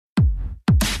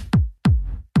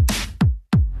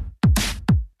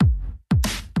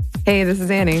Hey, this is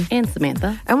Annie. And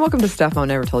Samantha. And welcome to Stuff Mom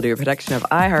Never Told You, a production of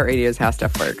iHeartRadio's How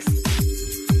Stuff Works.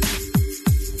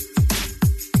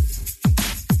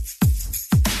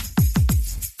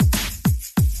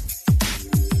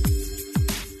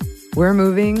 We're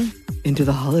moving into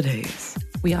the holidays.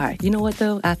 We are. You know what,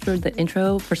 though? After the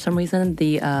intro, for some reason,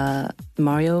 the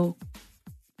Mario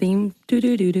theme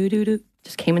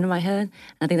just came into my head. And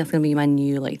I think that's going to be my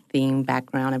new theme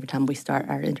background every time we start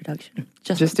our introduction.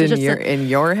 Just in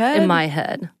your head? In my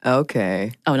head.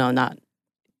 Okay. Oh, no, not.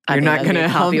 You're not going to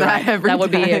help that every time? That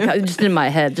would be just in my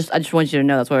head. I just want you to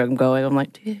know that's where I'm going. I'm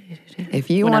like,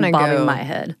 if you want to go my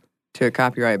head to a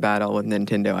copyright battle with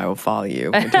Nintendo, I will follow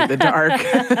you into the dark.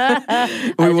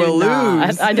 we will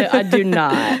lose. I do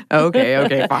not.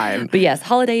 Okay, fine. But yes,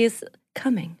 holidays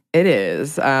coming. It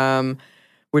is,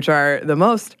 which are the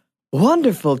most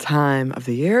wonderful time of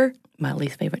the year. My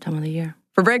least favorite time of the year.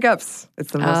 For breakups.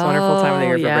 It's the most wonderful time of the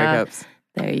year for breakups.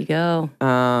 There you go.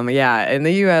 In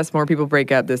the U.S., more people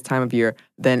break up this time of year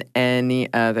than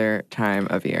any other time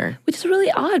of year. Which is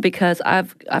really odd because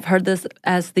I've heard this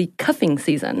as the cuffing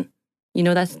season. You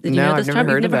know that's you know this I've term?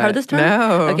 never You've never heard this term?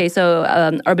 No. Okay,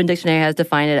 so Urban Dictionary has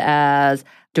defined it as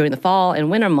during the fall and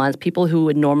winter months, people who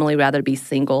would normally rather be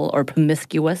single or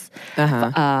promiscuous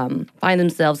find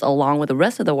themselves, along with the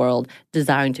rest of the world,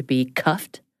 desiring to be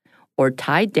cuffed or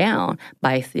tied down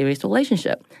by a serious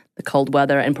relationship. The cold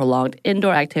weather and prolonged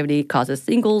indoor activity causes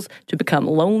singles to become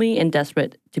lonely and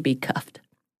desperate to be cuffed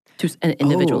to an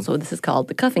individual. Oh. So this is called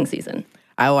the cuffing season.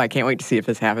 Oh, I can't wait to see if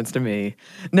this happens to me.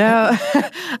 No,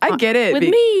 I get it. With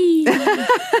me.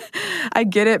 I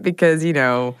get it because,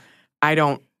 I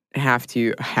don't have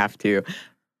to.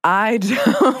 I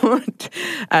don't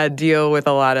deal with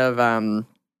a lot of,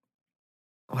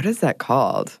 what is that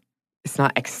called? It's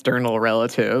not external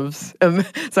relatives. So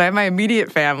I have my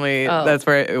immediate family. Oh. That's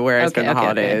where I spend the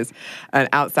holidays. Okay. And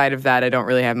outside of that, I don't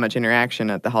really have much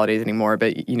interaction at the holidays anymore.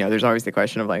 But, there's always the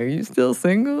question of are you still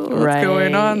single? What's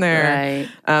going on there?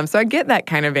 Right. So I get that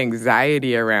kind of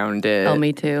anxiety around it. Oh,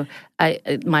 me too.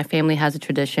 My family has a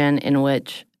tradition in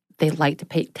which they like to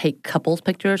take couples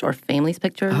pictures or families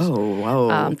pictures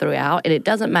throughout. And it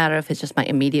doesn't matter if it's just my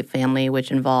immediate family, which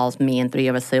involves me and 3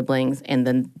 of our siblings, and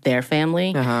then their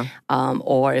family,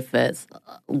 or if it's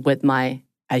with my,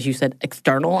 as you said,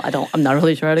 external. I'm not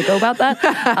really sure how to go about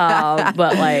that.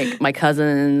 But my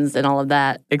cousins and all of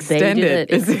that.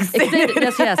 Extended. It's extended.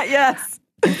 Yes. Yes.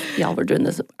 Y'all were doing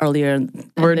this earlier.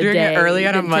 We're doing it early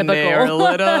on a Monday. We're a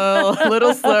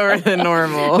little slower than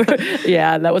normal.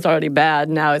 Yeah, that was already bad.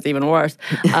 Now it's even worse.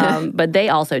 But they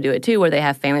also do it too, where they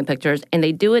have family pictures, and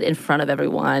they do it in front of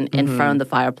everyone, in front of the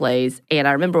fireplace. And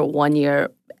I remember one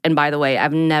year, and by the way,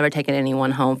 I've never taken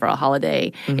anyone home for a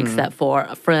holiday except for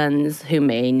friends who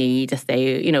may need to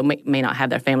stay, may not have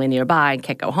their family nearby and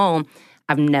can't go home.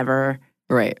 I've never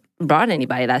brought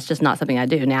anybody. That's just not something I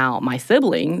do. Now, my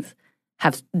siblings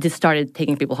have just started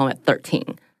taking people home at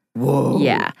 13. Whoa.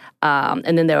 Yeah.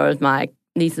 And then there was my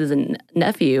nieces and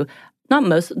nephew.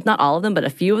 Not all of them, but a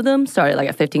few of them started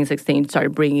at 15, 16,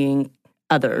 started bringing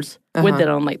others with them.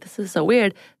 I'm like, this is so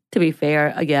weird. To be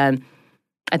fair, again,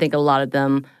 I think a lot of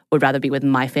them would rather be with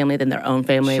my family than their own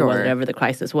family, whatever the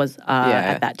crisis was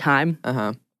at that time.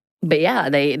 But yeah,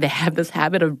 they have this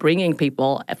habit of bringing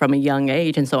people from a young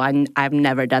age, and so I've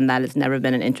never done that. It's never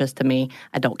been an interest to me.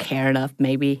 I don't care enough,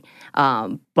 maybe.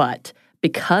 But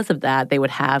because of that, they would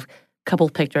have couple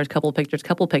pictures,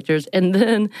 and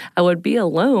then I would be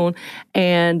alone,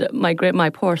 and my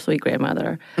poor sweet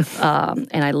grandmother,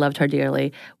 and I loved her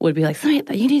dearly, would be like,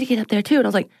 Samantha, you need to get up there too. And I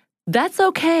was like, that's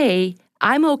okay.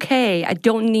 I'm okay. I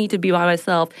don't need to be by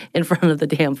myself in front of the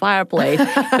damn fireplace.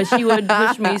 But she would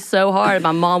push me so hard.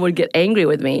 My mom would get angry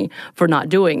with me for not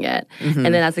doing it. And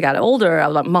then as I got older, I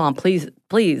was like, Mom, please,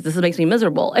 this makes me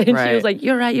miserable. And she was like,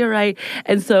 you're right.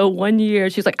 And so one year,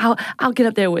 she was like, I'll get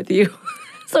up there with you.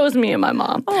 So it was me and my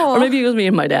mom. Aww. Or maybe it was me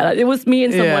and my dad. It was me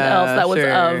and someone else that was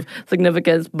of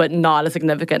significance, but not a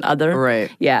significant other.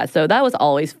 Right. Yeah, so that was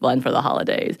always fun for the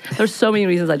holidays. There's so many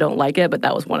reasons I don't like it, but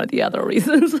that was one of the other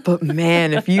reasons. But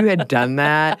man, if you had done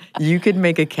that, you could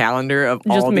make a calendar of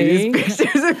just all me? these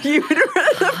pictures of you in front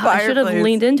of the fireplace. I should have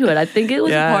leaned into it. I think it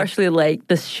was partially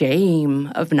the shame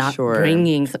of not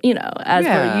bringing, as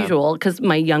per usual, because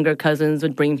my younger cousins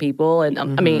would bring people. And I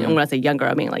mean, when I say younger,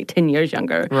 I mean 10 years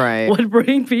younger. Right. Would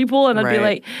bring people, and I'd be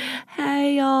like,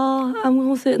 hey, y'all, I'm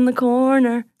going to sit in the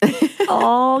corner.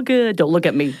 All good. Don't look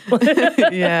at me.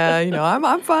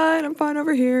 I'm fine. I'm fine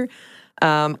over here.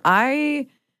 I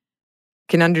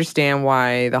can understand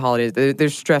why the holidays, they're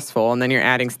stressful, and then you're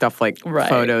adding stuff like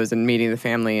photos and meeting the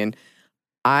family. And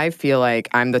I feel like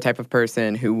I'm the type of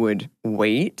person who would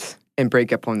wait and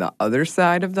break up on the other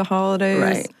side of the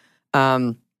holidays.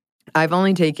 Right. I've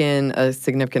only taken a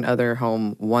significant other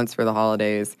home once for the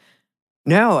holidays.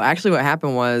 No, actually what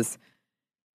happened was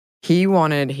he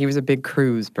was a big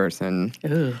cruise person.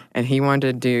 Ooh. And he wanted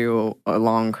to do a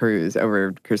long cruise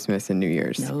over Christmas and New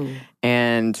Year's. No.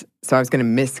 And so I was going to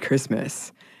miss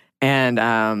Christmas.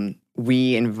 And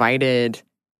we invited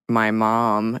my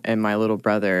mom and my little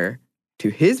brother to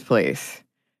his place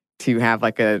to have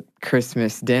like a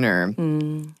Christmas dinner.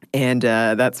 Mm. And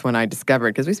that's when I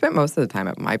discovered, because we spent most of the time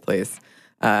at my place,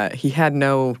 he had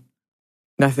nothing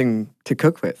to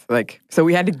cook with. Like, so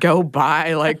we had to go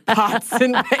buy like pots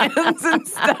and pans and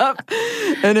stuff.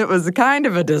 And it was kind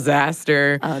of a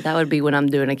disaster. Oh, that would be when I'm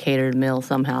doing a catered meal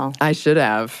somehow. I should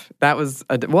have. That was,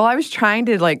 well, I was trying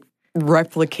to like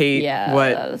replicate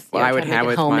what I would have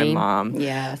with my mom.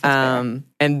 Yeah.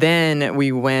 And then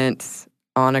we went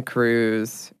on a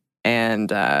cruise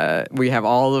and we have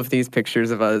all of these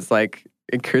pictures of us like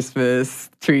in Christmas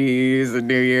trees and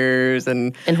New Year's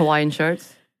and in Hawaiian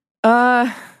shirts.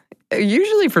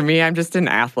 Usually for me, I'm just in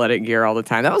athletic gear all the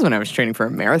time. That was when I was training for a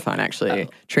marathon, actually. Oh.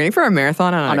 Training for a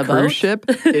marathon on a cruise ship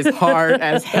is hard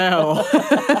as hell.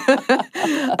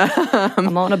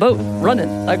 I'm on a boat running.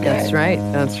 Okay.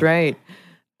 That's right.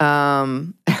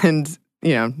 And,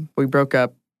 you know, we broke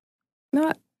up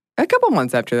not a couple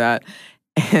months after that.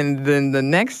 And then the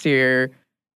next year,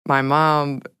 my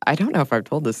mom, I don't know if I've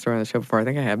told this story on the show before. I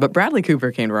think I have. But Bradley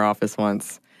Cooper came to our office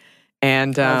once.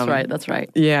 And that's right.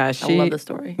 Yeah, I love the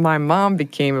story. My mom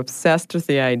became obsessed with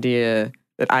the idea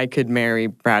that I could marry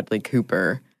Bradley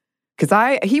Cooper.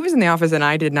 Because he was in the office and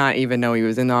I did not even know he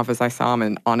was in the office. I saw him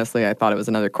and honestly, I thought it was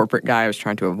another corporate guy. I was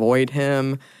trying to avoid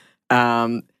him.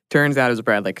 Turns out it was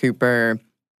Bradley Cooper.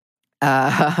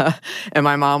 And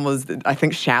my mom was, I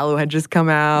think Shallow had just come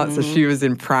out, so she was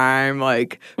in prime,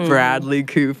 like, Bradley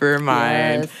Cooper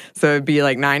mind. Yes. So it'd be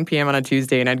like 9 p.m. on a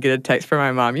Tuesday, and I'd get a text from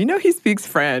my mom, you know he speaks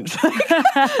French.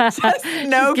 Just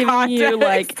no giving context. you,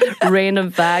 like, random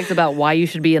facts about why you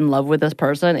should be in love with this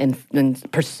person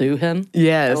and pursue him.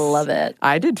 Yes. I love it.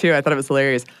 I did, too. I thought it was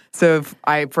hilarious. So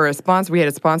for a sponsor, we had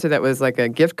a sponsor that was like a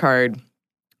gift card,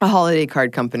 a holiday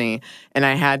card company, and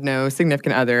I had no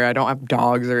significant other. I don't have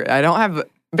dogs, or I don't have,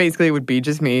 basically it would be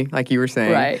just me, like you were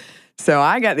saying. Right. So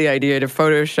I got the idea to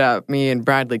Photoshop me and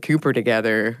Bradley Cooper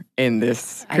together in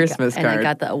this Christmas card. And I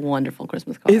got that wonderful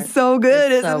Christmas card. It's so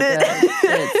good, isn't it?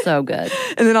 It's so good.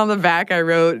 And then on the back I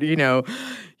wrote, you know,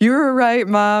 you were right,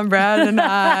 Mom, Brad and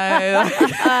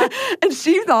I. And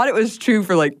she thought it was true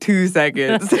for like 2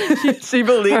 seconds. She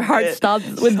believed it. Her heart stopped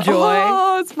with joy.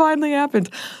 Oh, it's finally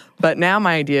happened. But now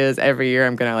my idea is every year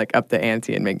I'm going to like up the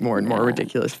ante and make more and more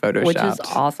ridiculous Photoshopped. Which is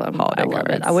awesome. I love cards.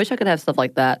 it. I wish I could have stuff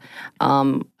like that.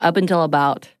 Up until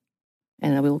about,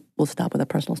 and we'll stop with the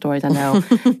personal stories, I know.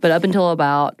 But up until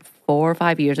about 4 or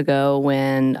 5 years ago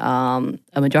when a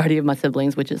majority of my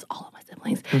siblings, which is all of my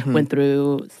siblings, went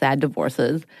through sad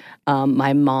divorces,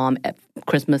 my mom at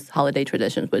Christmas holiday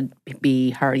traditions would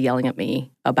be her yelling at me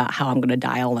about how I'm going to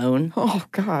die alone. Oh,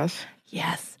 gosh.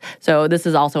 Yes. So this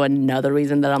is also another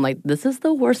reason that I'm like, this is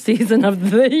the worst season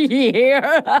of the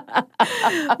year.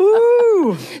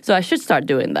 Woo. So I should start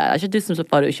doing that. I should do some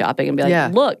photoshopping and be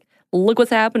like, look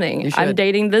what's happening. I'm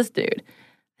dating this dude.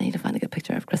 I need to find a good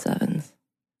picture of Chris Evans.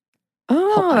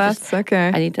 Oh, that's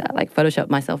okay. I need to like Photoshop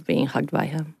myself being hugged by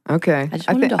him. Okay. I just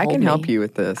want him to hold me. I can help you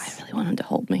with this. I really want him to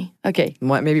hold me. Okay.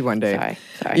 Maybe one day.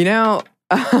 Sorry. You know,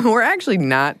 we're actually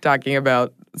not talking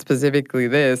about specifically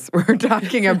this. We're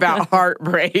talking about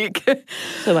heartbreak.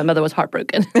 So my mother was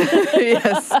heartbroken.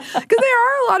 Yes. Because there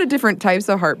are a lot of different types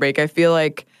of heartbreak. I feel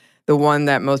like the one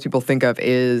that most people think of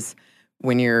is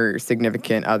when your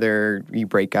significant other, you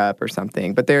break up or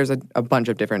something. But there's a bunch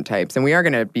of different types. And we are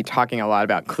going to be talking a lot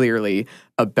about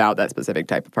that specific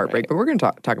type of heartbreak. Right. But we're going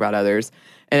to talk about others.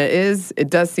 And it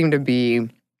does seem to be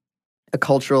a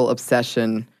cultural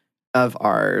obsession of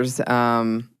ours.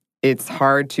 It's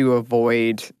hard to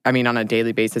avoid, I mean, on a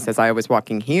daily basis. As I was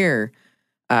walking here,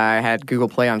 I had Google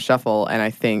Play on shuffle, and I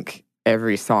think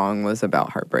every song was about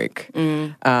heartbreak.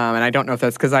 And I don't know if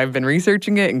that's because I've been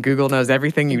researching it, and Google knows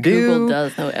everything you do. Google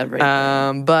does know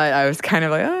everything. But I was kind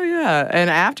of like, oh, yeah. And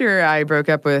after I broke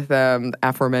up with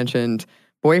aforementioned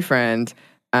boyfriend,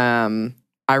 I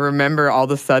remember all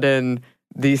of a sudden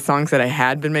these songs that I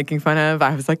had been making fun of,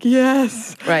 I was like,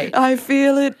 yes, right. I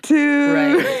feel it too.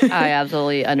 Right. I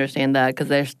absolutely understand that because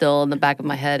they're still in the back of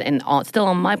my head and still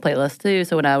on my playlist too.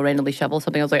 So when I randomly shuffle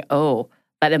something, I was like, oh,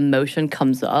 that emotion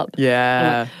comes up.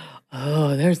 Yeah. Like,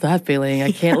 oh, there's that feeling.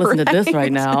 I can't listen to this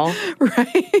right now.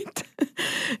 Right.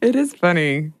 It is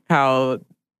funny how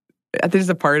there's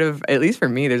a part of, at least for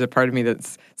me, there's a part of me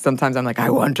that's sometimes I'm like, I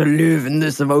want to live in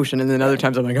this emotion. And then other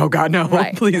times I'm like, oh God, no,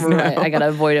 please no. I got to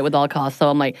avoid it with all costs. So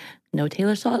I'm like, no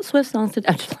Taylor Swift songs today.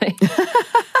 Actually.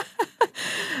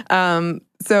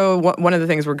 So one of the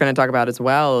things we're going to talk about as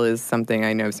well is something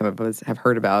I know some of us have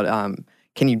heard about.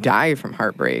 Can you die from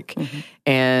heartbreak? Mm-hmm.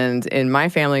 And in my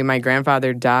family, my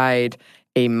grandfather died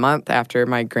a month after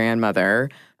my grandmother.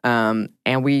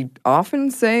 And we often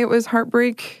say it was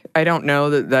heartbreak. I don't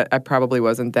know that I probably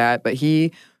wasn't that, but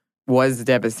he was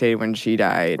devastated when she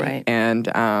died. Right. And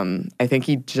I think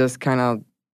he just kind of,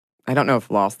 I don't know if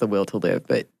lost the will to live,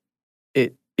 but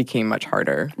it became much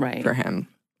harder for him.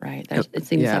 Right. It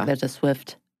seems like there's a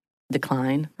swift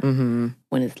decline when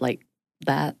it's like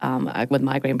that. With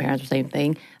my grandparents, the same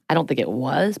thing. I don't think it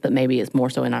was, but maybe it's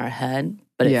more so in our head.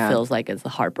 But it feels like it's a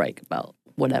heartbreak about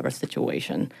whatever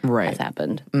situation has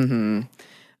happened. Mm-hmm.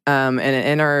 And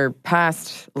in our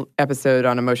past episode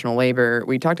on emotional labor,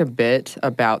 we talked a bit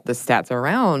about the stats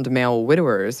around male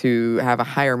widowers who have a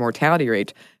higher mortality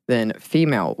rate than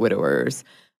female widowers.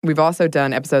 We've also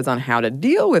done episodes on how to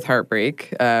deal with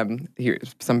heartbreak.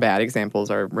 Here's some bad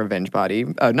examples are revenge body.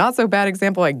 Not so bad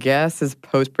example, I guess, is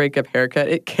post-breakup haircut.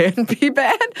 It can be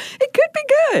bad. It could be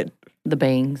good. The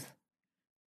bangs.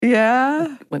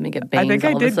 Yeah. Women get bangs. I think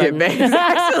I did get bangs,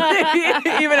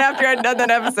 actually. Even after I'd done that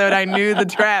episode, I knew the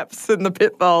traps and the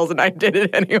pitfalls, and I did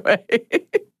it anyway.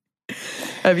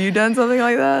 Have you done something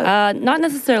like that? Not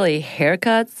necessarily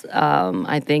haircuts.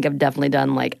 I think I've definitely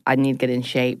done, I need to get in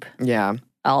shape. Yeah.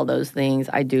 All those things.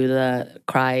 I do the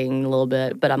crying a little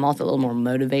bit, but I'm also a little more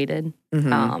motivated.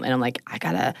 And I'm like, I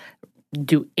gotta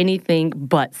do anything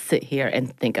but sit here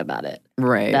and think about it.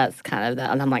 Right. That's kind of that.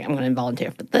 And I'm like, I'm gonna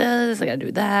volunteer for this. I gotta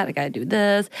do that. I gotta do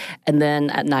this. And then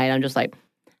at night, I'm just like,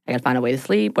 I gotta find a way to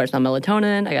sleep. Where's my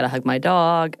melatonin? I gotta hug my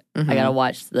dog. I gotta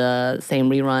watch the same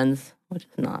reruns, which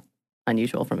is not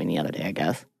unusual from any other day, I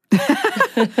guess.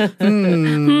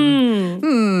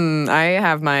 I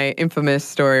have my infamous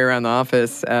story around the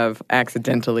office of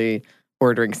accidentally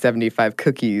ordering 75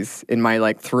 cookies in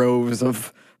my throes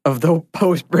of the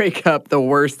post-breakup, the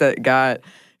worst that it got.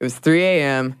 It was 3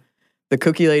 a.m. The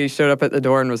cookie lady showed up at the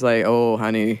door and was like, oh,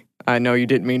 honey, I know you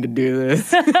didn't mean to do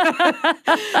this. I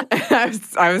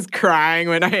was crying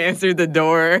when I answered the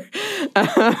door.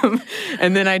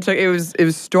 And then it was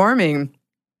storming.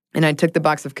 And I took the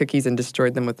box of cookies and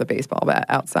destroyed them with a baseball bat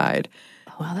outside.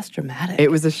 Oh, wow, that's dramatic. It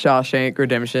was a Shawshank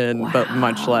Redemption, but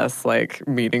much less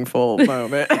meaningful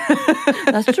moment.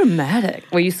 That's dramatic.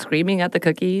 Were you screaming at the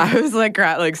cookies? I was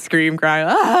scream, crying.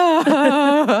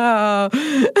 Ah!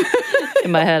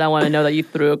 In my head, I want to know that you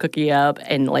threw a cookie up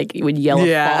and you would yell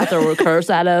a false or curse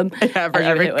at him. Yeah, for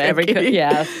every cookie.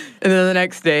 Yeah. And then the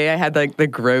next day, I had the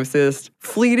grossest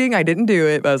fleeting. I didn't do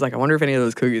it, but I was like, I wonder if any of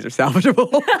those cookies are salvageable.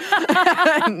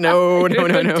 No.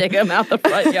 Dig them out the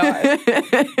front yard.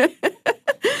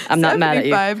 I'm not mad at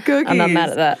you. 75 cookies. I'm not mad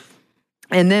at that.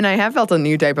 And then I have felt a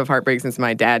new type of heartbreak since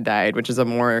my dad died, which is a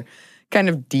more kind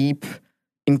of deep,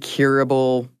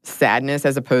 incurable sadness,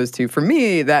 as opposed to, for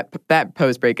me, that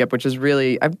post-breakup, which is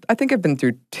really, I think I've been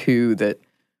through two that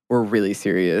were really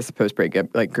serious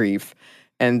post-breakup, grief.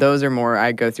 And those are more,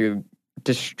 I go through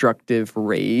destructive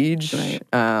rage, right.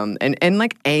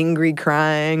 and angry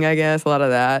crying, I guess, a lot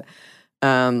of that.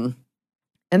 And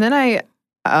then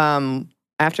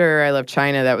after I left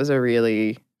China, that was a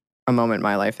moment in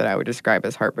my life that I would describe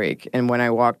as heartbreak. And when I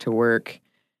walk to work,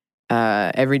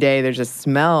 every day there's a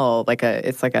smell,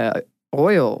 it's like a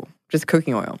oil, just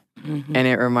cooking oil. Mm-hmm. And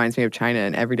it reminds me of China.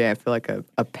 And every day I feel like a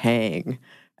pang.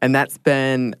 And that's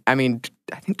been, I think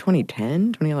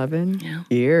 2010, 2011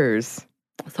 years.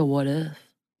 So what if?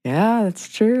 Yeah, that's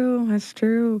true. That's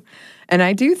true. And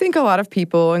I do think a lot of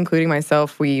people, including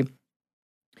myself, we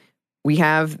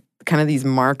have kind of these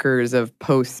markers of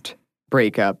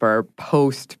post-breakup or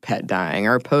post-pet dying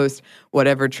or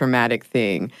post-whatever traumatic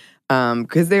thing.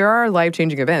 Because there are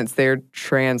life-changing events. They're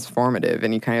transformative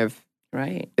and you kind of,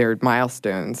 they're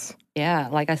milestones. Yeah,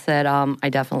 like I said, I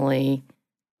definitely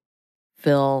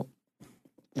feel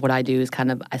what I do is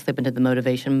I slip into the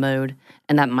motivation mode.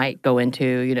 And that might go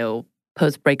into,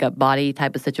 post-breakup body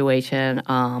type of situation.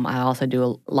 I also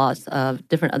do lots of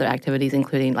different other activities,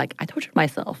 including, I tortured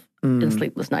myself in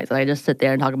sleepless nights. I just sit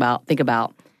there and think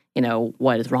about,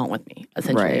 what is wrong with me,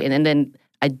 essentially. Right. And then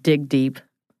I dig deep,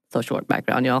 social work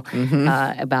background, y'all,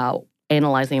 about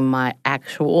analyzing my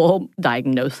actual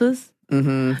diagnosis.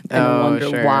 And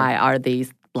wonder why are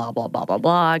these blah, blah, blah, blah,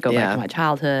 blah, go back to my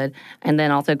childhood. And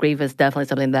then also grief is definitely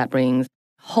something that brings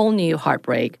whole new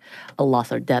heartbreak, a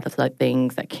loss or death of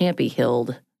things that can't be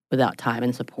healed without time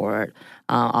and support,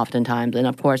 oftentimes. And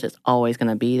of course, it's always going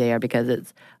to be there because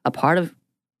it's a part of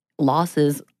loss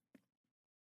is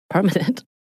permanent.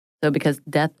 So because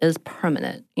death is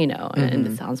permanent, and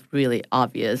it sounds really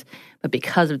obvious, but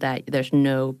because of that, there's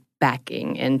no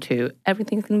backing into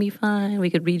everything's going to be fine. We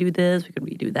could redo this. We could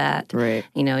redo that. Right.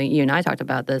 You and I talked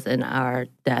about this in our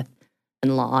death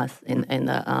and loss in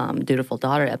the Dutiful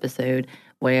Daughter episode,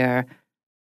 where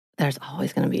there's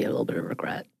always going to be a little bit of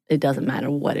regret. It doesn't matter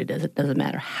what it is. It doesn't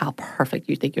matter how perfect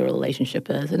you think your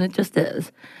relationship is, and it just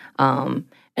is. And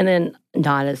then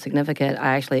not as significant,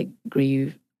 I actually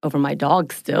grieve over my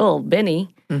dog still,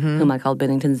 Benny, whom I call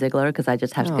Bennington Ziegler because I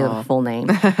just have to give him a full name.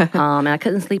 And I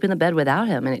couldn't sleep in the bed without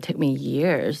him, and it took me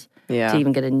years to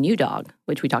even get a new dog,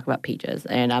 which we talk about Peaches.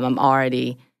 And I'm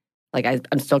already,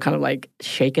 I'm still kind of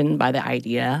shaken by the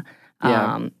idea.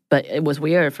 But it was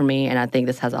weird for me, and I think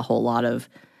this has a whole lot of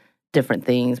different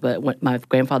things. But when my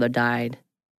grandfather died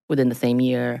within the same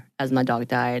year as my dog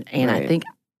died, and I think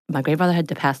my grandfather had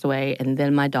passed away, and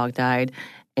then my dog died.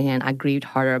 And I grieved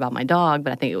harder about my dog,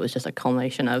 but I think it was just a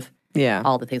culmination of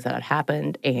all the things that had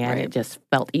happened, and it just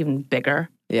felt even bigger,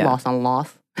 loss on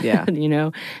loss,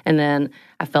 And then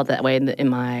I felt that way in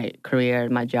my career,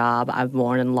 in my job. I've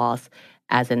mourned and lost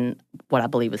as in what I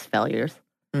believe is failures.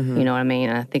 You know what I mean?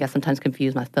 And I think I sometimes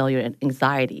confuse my failure and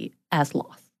anxiety as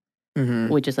loss,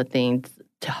 which is a thing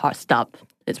to stop.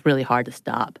 It's really hard to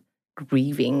stop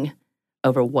grieving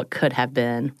over what could have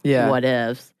been, what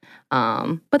ifs.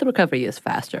 But the recovery is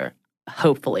faster,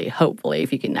 hopefully,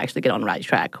 if you can actually get on the right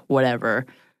track, whatever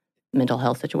mental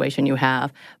health situation you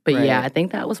have. But I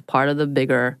think that was part of the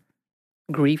bigger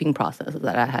grieving process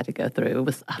that I had to go through. It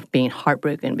was being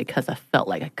heartbroken because I felt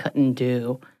like I couldn't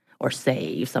do or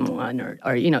save someone or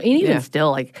and even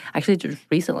still, actually just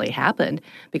recently happened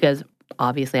because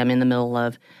obviously I'm in the middle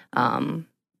of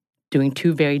doing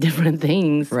two very different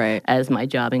things as my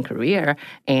job and career.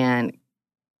 And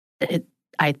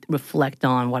I reflect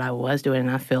on what I was doing,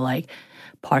 and I feel like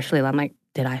partially I'm like,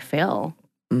 did I fail?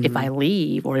 If I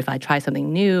leave or if I try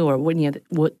something new or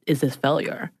what is this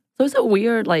failure? So it's a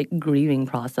weird grieving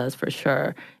process for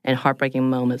sure and heartbreaking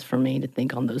moments for me to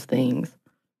think on those things.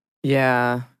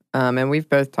 Yeah. And we've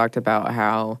both talked about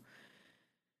how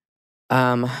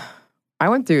I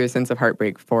went through a sense of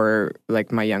heartbreak for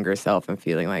my younger self and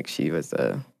feeling like she was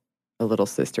a little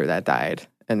sister that died.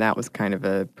 And that was kind of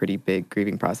a pretty big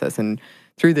grieving process. And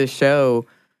through this show,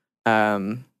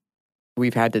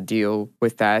 we've had to deal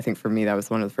with that. I think for me, that was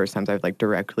one of the first times I've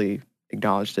directly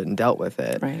acknowledged it and dealt with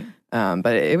it. Right.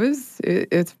 But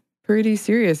it's pretty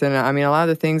serious. And I mean, a lot of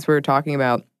the things we're talking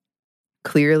about,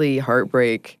 clearly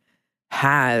heartbreak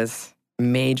has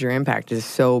major impact. It's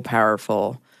so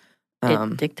powerful.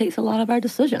 It dictates a lot of our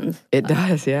decisions. It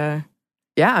does, yeah.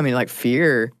 Yeah, I mean,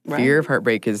 fear of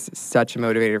heartbreak is such a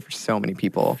motivator for so many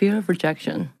people. Fear of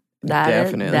rejection.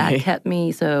 Definitely. That kept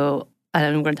me, so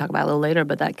I'm going to talk about it a little later,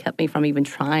 but that kept me from even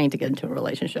trying to get into a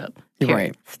relationship. Period.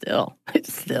 Right. Still.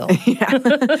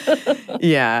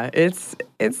 Yeah, it's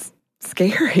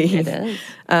scary. It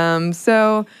is.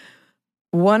 So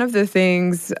one of the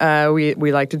things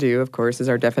we like to do, of course, is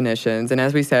our definitions. And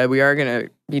as we said, we are going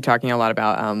to be talking a lot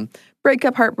about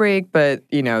breakup heartbreak, but,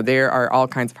 there are all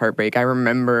kinds of heartbreak. I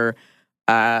remember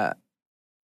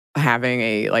having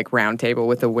a round table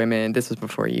with the women. This was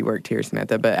before you worked here,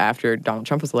 Samantha, but after Donald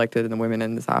Trump was elected and the women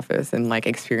in this office and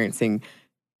experiencing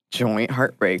joint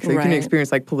heartbreak. So you can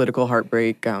experience political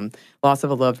heartbreak, loss of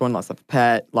a loved one, loss of a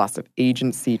pet, loss of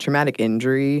agency, traumatic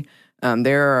injury.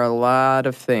 There are a lot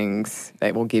of things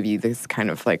that will give you this kind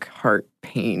of heart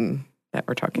pain that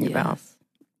we're talking about.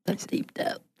 That's deep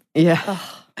depth. Yeah.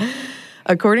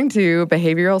 According to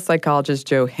behavioral psychologist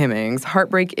Joe Hemmings,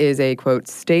 heartbreak is a, quote,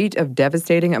 state of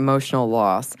devastating emotional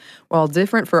loss. While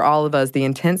different for all of us, the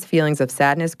intense feelings of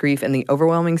sadness, grief, and the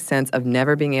overwhelming sense of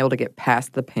never being able to get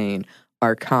past the pain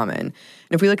are common. And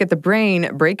if we look at the brain,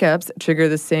 breakups trigger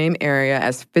the same area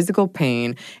as physical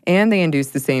pain, and they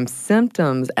induce the same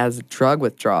symptoms as drug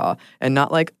withdrawal, and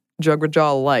not drug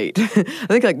withdrawal light.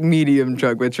 I think medium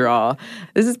drug withdrawal.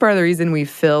 This is part of the reason we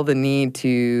feel the need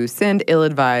to send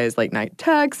ill-advised late-night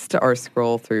text or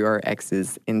scroll through our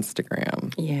ex's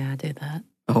Instagram. Yeah, I do that.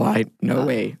 Oh, no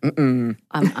way. Mm-mm.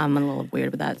 I'm a little weird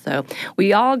with that. So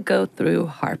we all go through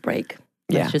heartbreak.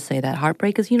 Let's just say that.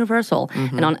 Heartbreak is universal.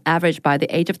 And on average, by the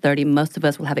age of 30, most of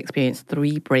us will have experienced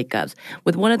 3 breakups,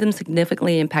 with one of them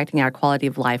significantly impacting our quality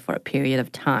of life for a period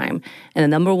of time. And the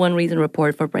number one reason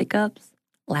reported for breakups?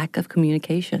 Lack of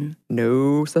communication.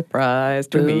 No surprise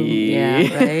to me.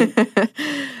 Yeah, right?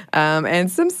 And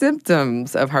some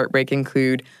symptoms of heartbreak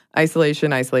include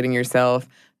isolation, isolating yourself,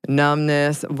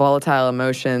 numbness, volatile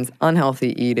emotions,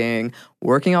 unhealthy eating,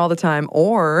 working all the time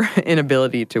or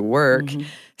inability to work,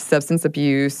 substance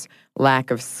abuse,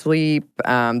 lack of sleep,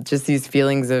 just these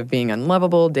feelings of being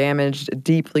unlovable, damaged,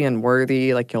 deeply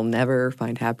unworthy, like you'll never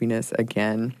find happiness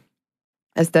again.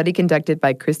 A study conducted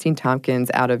by Christine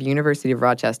Tompkins out of University of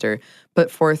Rochester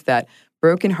put forth that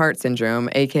broken heart syndrome,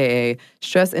 aka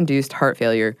stress-induced heart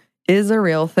failure, is a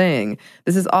real thing.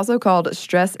 This is also called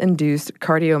stress-induced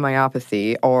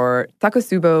cardiomyopathy or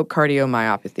Takotsubo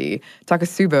cardiomyopathy.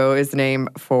 Takotsubo is the name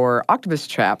for octopus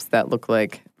traps that look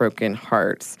like broken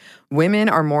hearts. Women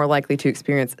are more likely to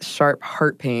experience sharp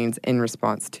heart pains in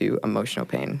response to emotional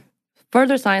pain.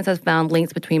 Further science has found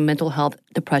links between mental health,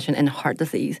 depression, and heart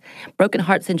disease. Broken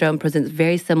heart syndrome presents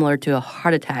very similar to a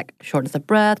heart attack, shortness of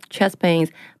breath, chest pains,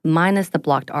 minus the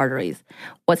blocked arteries.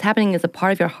 What's happening is a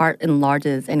part of your heart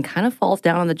enlarges and kind of falls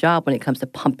down on the job when it comes to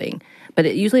pumping. But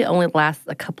it usually only lasts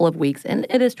a couple of weeks, and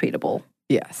it is treatable.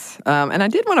 Yes. And I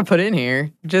did want to put in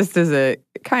here, just as a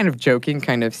kind of joking,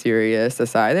 kind of serious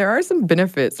aside, there are some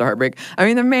benefits to heartbreak. I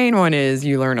mean, the main one is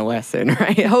you learn a lesson,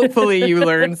 right? Hopefully you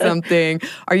learn something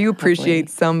or you appreciate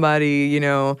somebody, you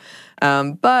know.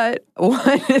 But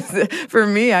one is, for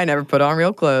me, I never put on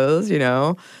real clothes, you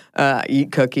know.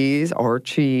 Eat cookies or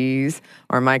cheese,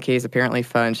 or in my case, apparently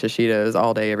fun shishitos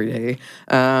all day, every day.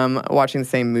 Watching the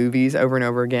same movies over and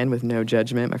over again with no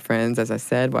judgment. My friends, as I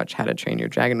said, watch How to Train Your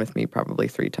Dragon with me probably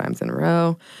 3 times in a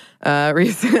row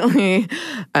recently.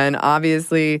 And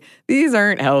obviously, these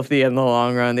aren't healthy in the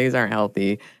long run. These aren't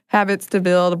healthy habits to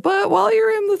build. But while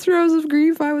you're in the throes of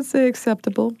grief, I would say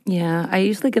acceptable. Yeah, I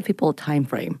usually give people a time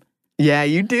frame. Yeah,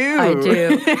 you do. I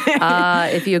do.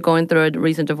 If you're going through a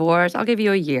recent divorce, I'll give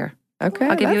you a year. Okay.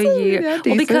 I'll give you a year.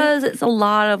 Well, because it's a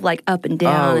lot of like up and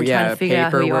down and trying to figure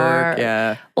out who you are.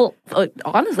 Yeah. Well,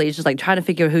 honestly, it's just like trying to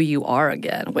figure who you are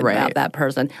again without that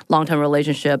person. Long-term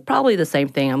relationship, probably the same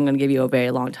thing. I'm going to give you a very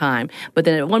long time. But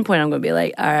then at one point, I'm going to be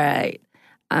like, all right,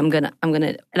 I'm gonna,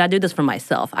 and I do this for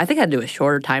myself. I think I do a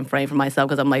shorter time frame for myself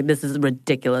because I'm like, this is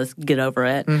ridiculous. Get over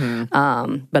it.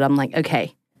 Mm-hmm. But I'm like,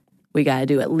 okay. We got to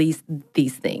do at least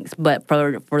these things. But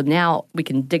for now, we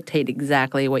can dictate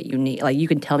exactly what you need. Like, you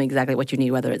can tell me exactly what you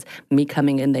need, whether it's me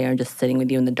coming in there and just sitting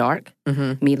with you in the dark,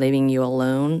 me leaving you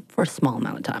alone for a small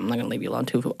amount of time. I'm not going to leave you alone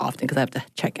too often because I have to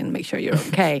check in and make sure you're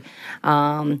okay.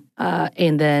 And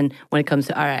then when it comes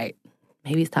to, all right,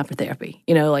 maybe it's time for therapy,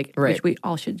 you know, like, which we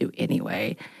all should do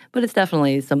anyway. But it's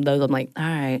definitely some of those I'm like, all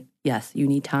right, yes, you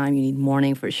need time, you need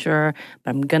mourning for sure, but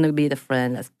I'm going to be the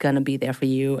friend that's going to be there for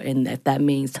you. And if that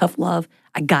means tough love,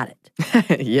 I got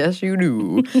it. Yes, you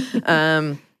do.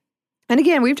 And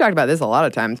again, we've talked about this a lot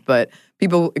of times, but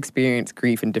people experience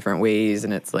grief in different ways,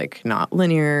 and it's like not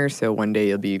linear. So one day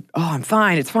you'll be, oh, I'm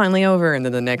fine, it's finally over. And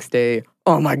then the next day,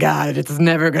 oh my God, it's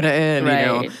never going to end. You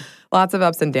know, lots of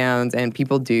ups and downs, and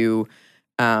people do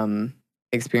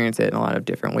experience it in a lot of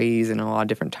different ways and a lot of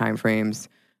different time frames.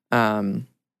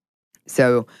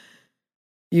 So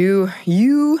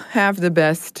you have the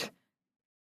best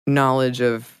knowledge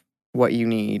of what you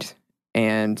need,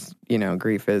 and you know,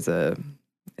 grief is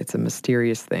it's a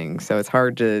mysterious thing. So it's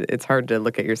hard to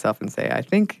look at yourself and say, I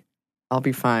think I'll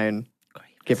be fine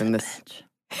given this.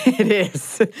 It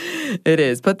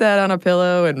is. Put that on a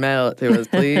pillow and mail it to us,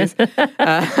 please.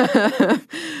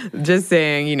 Just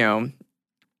saying, you know,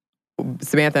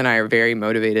 Samantha and I are very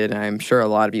motivated, and I'm sure a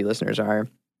lot of you listeners are.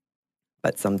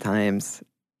 But sometimes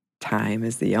time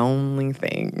is the only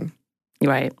thing.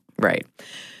 Right.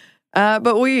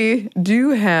 But we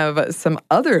do have some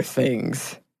other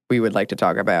things we would like to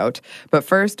talk about. But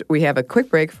first, we have a quick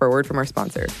break for a word from our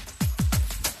sponsor.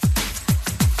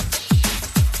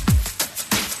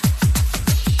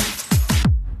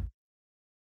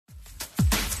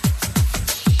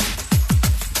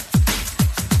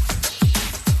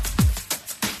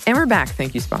 And we're back.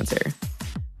 Thank you, sponsor.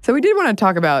 So we did want to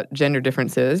talk about gender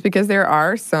differences because there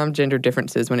are some gender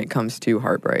differences when it comes to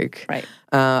heartbreak. Right.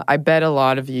 I bet a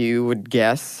lot of you would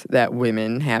guess that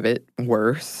women have it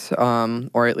worse,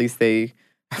 or at least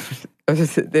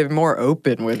they're more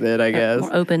open with it, I guess.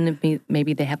 More open.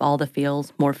 Maybe they have all the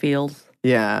feels, more feels.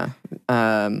 Yeah.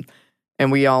 And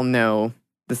we all know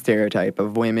the stereotype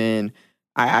of women.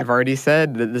 I've already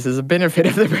said that this is a benefit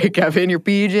of the breakup. In your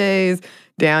PJs,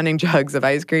 downing jugs of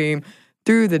ice cream,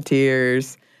 through the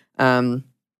tears. And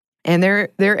there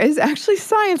is actually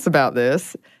science about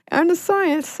this, and the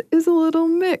science is a little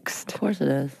mixed. Of course it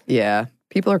is. Yeah.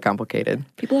 People are complicated.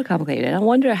 I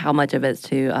wonder how much of it's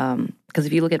to, because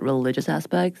if you look at religious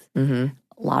aspects, a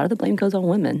lot of the blame goes on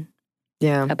women.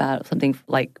 Yeah. About something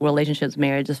like relationships,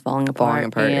 marriages falling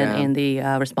apart and the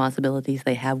responsibilities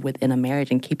they have within a marriage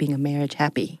and keeping a marriage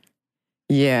happy.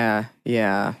 Yeah.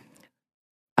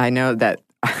 I know that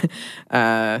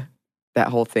that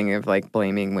whole thing of like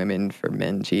blaming women for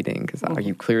men cheating because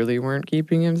you clearly weren't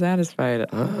keeping him satisfied.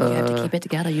 You have to keep it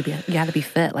together. You got to be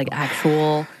fit. Like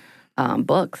actual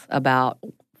books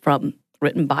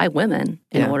written by women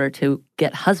in order to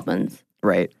get husbands.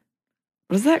 Right.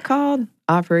 What is that called?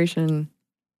 Operation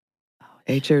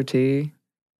HOT?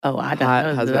 Oh, I don't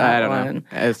know. I don't know.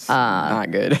 It's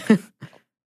not good.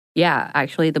 Yeah,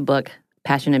 actually, the book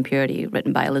Passion and Purity,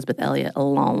 written by Elizabeth Elliot a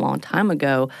long, long time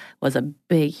ago, was a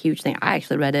big, huge thing. I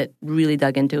actually read it, really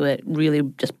dug into it, really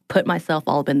just put myself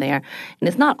all up in there. And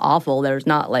it's not awful. It's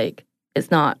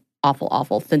not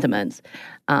awful sentiments.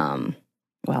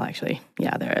 Well, actually,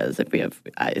 yeah, there is.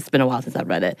 It's been a while since I've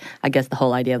read it. I guess the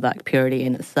whole idea of like purity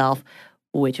in itself,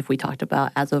 which if we talked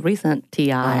about as of recent,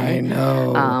 TI, I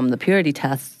know. the purity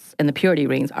tests and the purity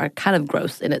rings are kind of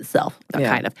gross in itself. They're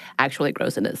kind of actually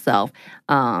gross in itself.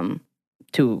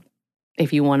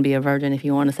 If you want to be a virgin, if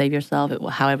you want to save yourself,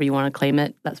 however you want to claim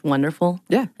it, that's wonderful.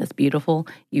 Yeah. That's beautiful.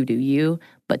 You do you.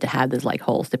 But to have this like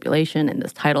whole stipulation and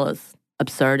this title is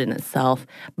absurd in itself,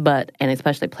 and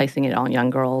especially placing it on young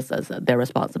girls as their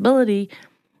responsibility.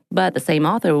 But the same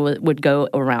author would go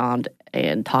around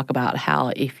and talk about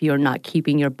how if you're not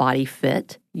keeping your body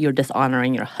fit, you're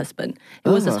dishonoring your husband. It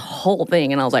was this whole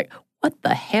thing. And I was like, what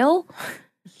the hell?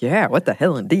 Yeah, what the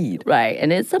hell indeed. Right.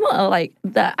 And it's somewhat like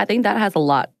that. I think that has a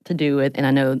lot to do with, and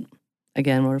I know,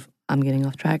 again, I'm getting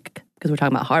off track because we're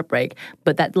talking about heartbreak,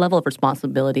 but that level of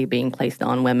responsibility being placed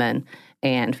on women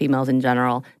and females in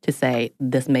general to say,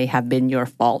 this may have been your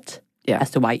fault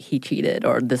as to why he cheated,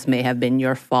 or this may have been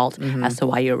your fault as to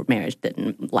why your marriage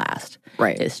didn't last.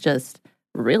 Right. It's just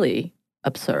really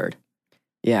absurd.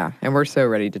 Yeah, and we're so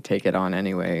ready to take it on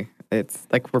anyway. It's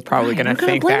like we're probably going to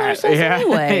think blame that. Ourselves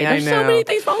anyway. There's so many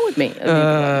things wrong with me.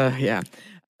 Yeah.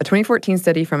 A 2014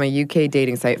 study from a UK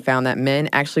dating site found that men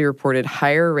actually reported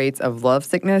higher rates of love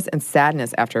sickness and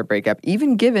sadness after a breakup,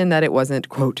 even given that it wasn't,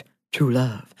 quote, true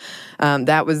love.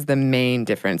 That was the main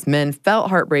difference. Men felt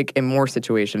heartbreak in more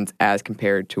situations as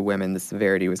compared to women. The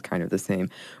severity was kind of the same.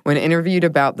 When interviewed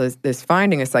about this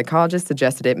finding, a psychologist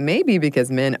suggested it may be because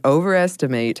men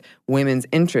overestimate women's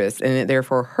interests, and it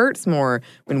therefore hurts more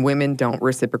when women don't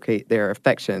reciprocate their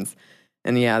affections.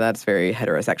 And yeah, that's very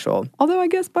heterosexual. Although I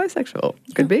guess bisexual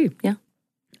could be. Yeah.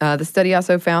 The study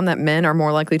also found that men are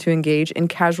more likely to engage in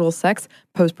casual sex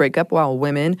post-breakup, while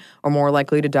women are more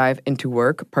likely to dive into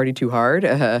work, party too hard,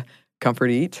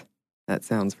 comfort eat. That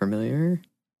sounds familiar.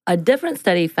 A different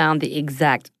study found the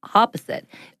exact opposite.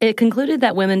 It concluded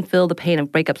that women feel the pain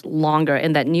of breakups longer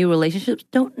and that new relationships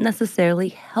don't necessarily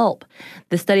help.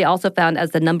 The study also found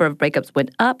as the number of breakups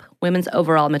went up, women's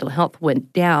overall mental health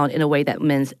went down in a way that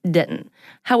men's didn't.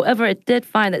 However, it did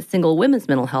find that single women's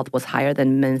mental health was higher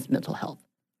than men's mental health.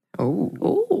 Oh.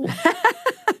 Ooh.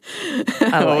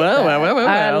 I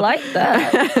like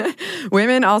that.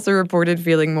 Women also reported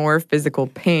feeling more physical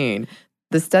pain.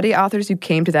 The study authors who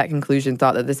came to that conclusion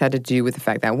thought that this had to do with the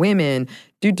fact that women,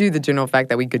 due to the general fact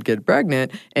that we could get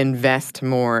pregnant, invest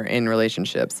more in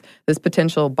relationships. This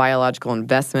potential biological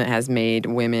investment has made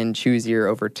women choosier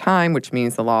over time, which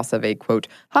means the loss of a, quote,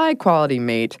 high-quality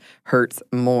mate hurts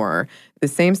more. The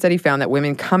same study found that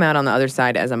women come out on the other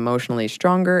side as emotionally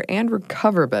stronger and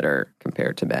recover better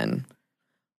compared to men.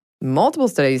 Multiple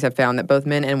studies have found that both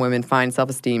men and women find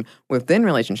self-esteem within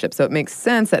relationships. So it makes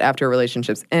sense that after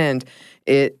relationships end,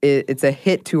 it's a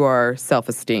hit to our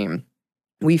self-esteem.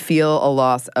 We feel a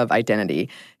loss of identity.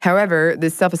 However,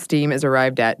 this self-esteem is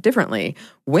arrived at differently.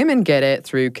 Women get it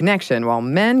through connection, while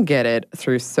men get it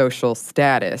through social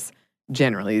status.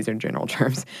 Generally, these are general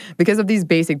terms. Because of these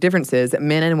basic differences,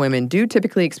 men and women do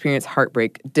typically experience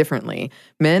heartbreak differently.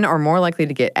 Men are more likely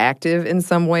to get active in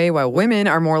some way, while women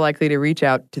are more likely to reach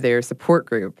out to their support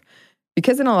group.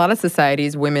 Because in a lot of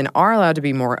societies, women are allowed to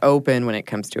be more open when it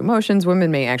comes to emotions, women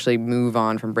may actually move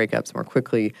on from breakups more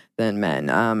quickly than men.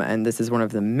 And this is one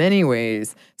of the many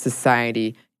ways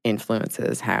society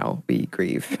influences how we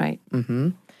grieve. Right. Mm-hmm.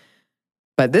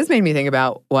 But this made me think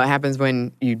about what happens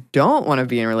when you don't want to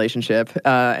be in a relationship.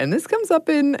 And this comes up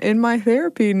in my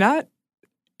therapy, not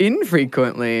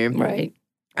infrequently. Right.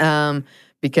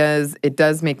 Because it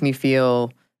does make me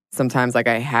feel sometimes like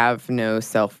I have no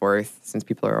self-worth, since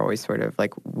people are always sort of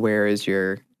like, where is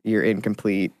you're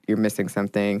incomplete, you're missing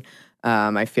something.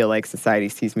 I feel like society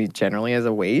sees me generally as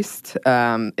a waste.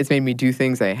 It's made me do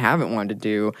things I haven't wanted to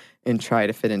do and try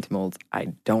to fit into molds I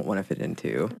don't want to fit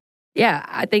into. Yeah,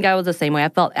 I think I was the same way. I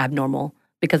felt abnormal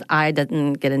because I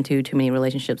didn't get into too many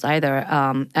relationships either.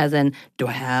 As in, do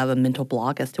I have a mental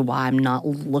block as to why I'm not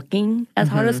looking as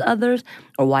hard as others,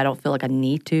 or why I don't feel like I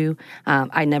need to?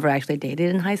 I never actually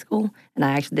dated in high school, and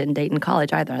I actually didn't date in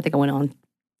college either. I think I went on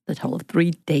a total of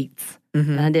 3 dates.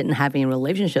 Mm-hmm. And I didn't have any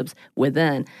relationships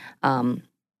within.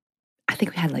 I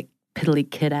think we had like piddly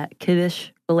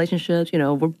kiddish relationships.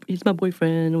 He's my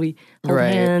boyfriend. We hold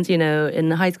hands,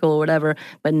 in high school or whatever,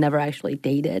 but never actually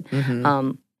dated.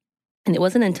 Mm-hmm. And it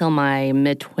wasn't until my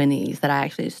mid-20s that I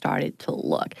actually started to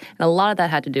look. And a lot of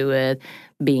that had to do with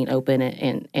being open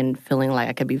and feeling like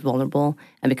I could be vulnerable.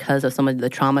 And because of some of the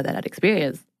trauma that I'd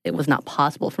experienced, it was not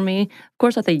possible for me. Of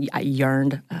course, I think I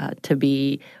yearned to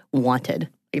be wanted.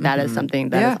 Like, that is something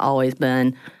that has always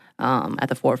been at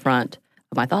the forefront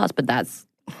of my thoughts, but that's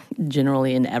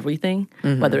generally in everything,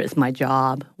 whether it's my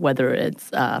job, whether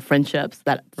it's friendships,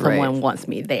 that someone wants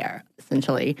me there,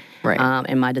 essentially. Right.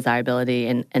 And my desirability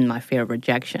and my fear of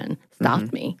rejection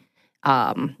stopped me.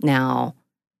 Now,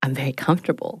 I'm very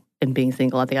comfortable in being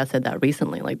single. I think I said that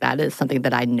recently. Like, that is something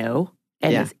that I know,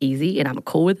 and it's easy, and I'm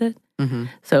cool with it.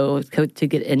 So to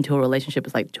get into a relationship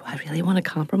is like, do I really want to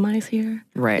compromise here?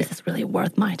 Right. Is this really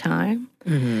worth my time?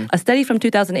 A study from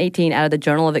 2018 out of the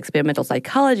Journal of Experimental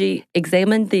Psychology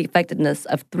examined the effectiveness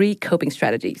of 3 coping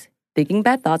strategies: thinking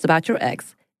bad thoughts about your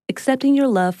ex, accepting your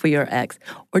love for your ex,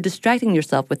 or distracting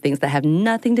yourself with things that have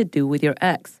nothing to do with your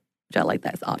ex. Which I like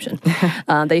that as an option.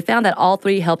 They found that all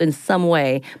 3 helped in some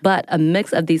way, but a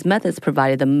mix of these methods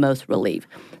provided the most relief.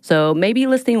 So maybe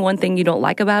listing one thing you don't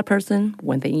like about a person,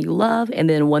 one thing you love, and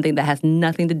then one thing that has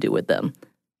nothing to do with them.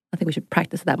 I think we should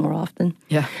practice that more often.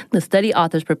 Yeah. The study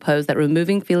authors proposed that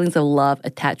removing feelings of love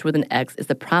attached with an ex is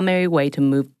the primary way to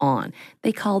move on.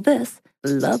 They call this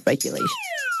love regulation.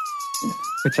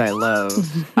 Which I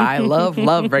love. I love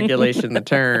regulation, the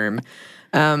term.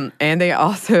 And they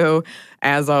also,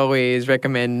 as always,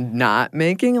 recommend not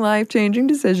making life-changing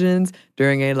decisions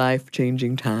during a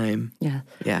life-changing time. Yeah.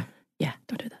 Yeah. Yeah,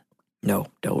 don't do that. No,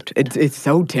 don't. It's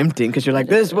so tempting because you're like,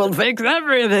 this will fix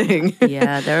everything.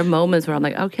 Yeah, there are moments where I'm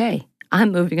like, okay,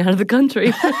 I'm moving out of the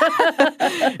country.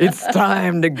 It's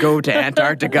time to go to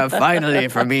Antarctica finally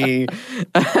for me.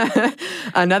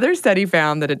 Another study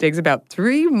found that it takes about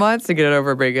 3 months to get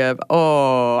over a breakup.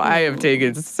 Oh, I have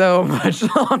taken so much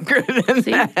longer than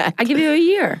that. I give you a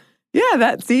year.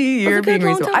 Yeah, you're being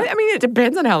reasonable. I mean, it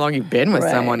depends on how long you've been with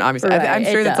someone, obviously. Right. I'm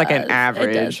sure that's like an It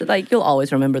average. does. Like, you'll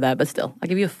always remember that, but still, I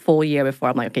give you a full year before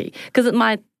I'm like, okay. Because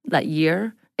that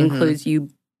year includes you,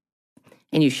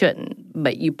 and you shouldn't,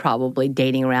 but you probably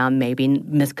dating around, maybe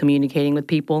miscommunicating with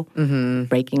people,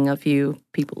 breaking a few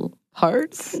people.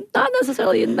 Hearts? Not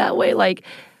necessarily in that way, like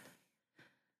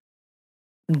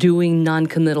doing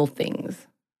non-committal things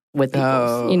with people.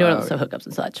 So hookups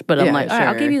and such. But I'm like, all right,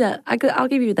 I'll give you that. I'll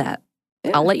give you that.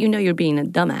 Yeah. I'll let you know you're being a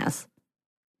dumbass,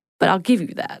 but I'll give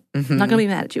you that. I'm not going to be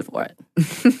mad at you for it.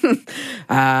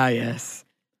 Yes.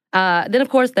 Then, of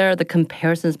course, there are the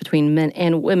comparisons between men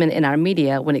and women in our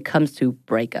media when it comes to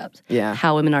breakups. Yeah.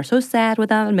 How women are so sad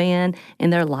without a man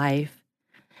in their life,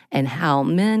 and how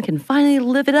men can finally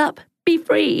live it up, be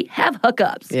free, have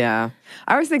hookups. Yeah.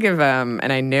 I was thinking of,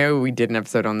 and I know we did an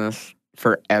episode on this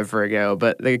forever ago,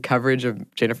 but the coverage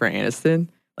of Jennifer Aniston.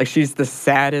 Like, she's the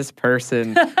saddest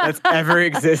person that's ever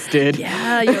existed.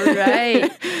 Yeah, you're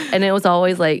right. And it was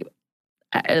always like,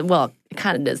 well, it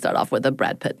kind of did start off with the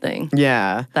Brad Pitt thing.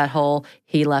 Yeah. That whole,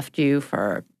 he left you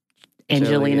for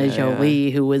Angelina Jolie,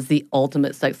 who was the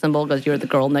ultimate sex symbol because you're the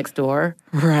girl next door.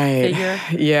 Right. Figure.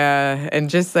 Yeah. And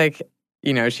just like,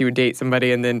 she would date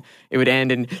somebody and then it would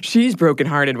end and she's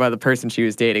brokenhearted by the person she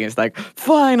was dating. It's like,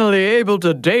 finally able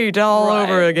to date all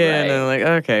over again. Right. And I'm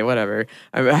like, okay, whatever.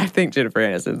 I think Jennifer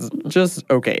Aniston's just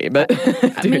okay. But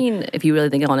I mean, if you really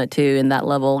think on it too, in that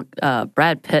level,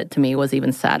 Brad Pitt to me was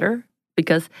even sadder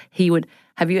because he would,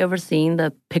 have you ever seen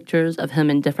the pictures of him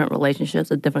in different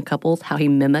relationships with different couples, how he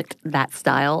mimicked that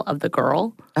style of the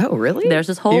girl? Oh, really? There's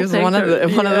this whole He was picture. one of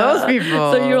those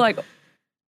people. So you're like,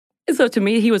 so to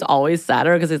me, he was always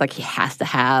sadder because he's like, he has to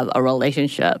have a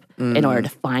relationship in order to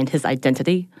find his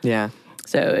identity. Yeah.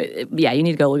 So, you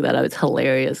need to go look that up. It's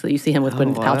hilarious. So you see him with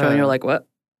Gwyneth Paltrow and you're like, what?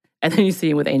 And then you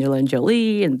see him with Angelina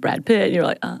Jolie and Brad Pitt and you're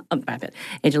like, Brad Pitt.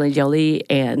 Angelina Jolie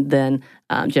and then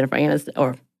Jennifer Aniston,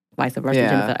 or vice versa,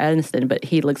 Jennifer Aniston. But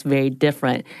he looks very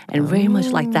different and very much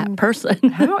like that person.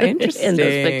 How interesting. In those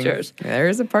pictures.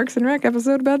 There's a Parks and Rec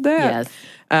episode about that.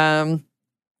 Yes.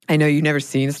 I know you've never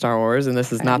seen Star Wars, and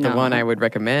this is not the one I would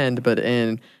recommend, but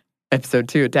in Episode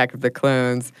 2, Attack of the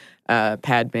Clones,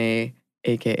 Padme,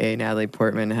 a.k.a. Natalie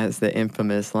Portman, has the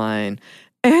infamous line,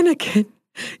 Anakin,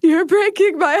 you're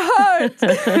breaking my heart!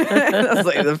 That's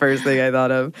like the first thing I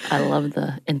thought of. I love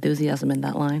the enthusiasm in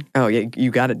that line. Oh, yeah,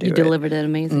 you got to do it. You delivered it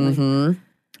amazingly.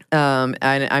 Mm-hmm.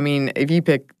 And I mean, if you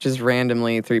pick just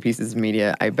randomly 3 pieces of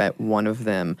media, I bet one of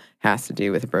them has to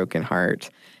do with a broken heart.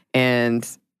 And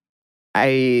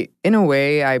in a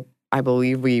way, I I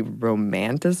believe we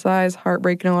romanticize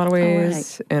heartbreak in a lot of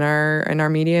ways in our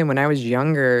media. And when I was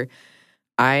younger,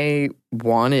 I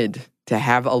wanted to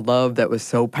have a love that was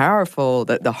so powerful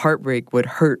that the heartbreak would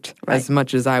hurt as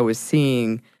much as I was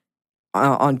seeing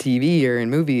on TV or in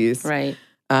movies. Right.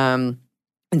 And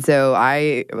so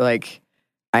I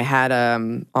had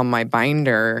on my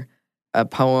binder a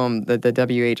poem, the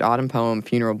W.H. Auden poem,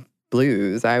 Funeral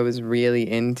Blues. I was really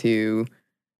into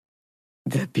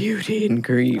the beauty and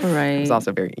grief. Right. It was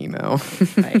also very emo.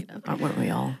 Right. Weren't we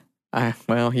all?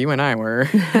 Well, you and I were.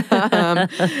 And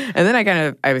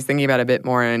then I was thinking about it a bit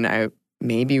more, and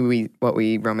what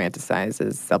we romanticize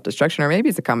is self-destruction, or maybe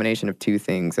it's a combination of two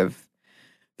things, of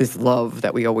this love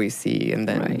that we always see and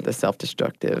then the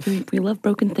self-destructive. We love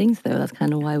broken things, though. That's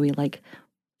kind of why we like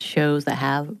shows that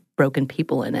have broken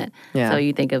people in it. Yeah. So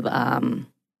you think of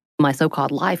My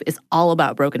So-Called Life is all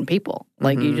about broken people.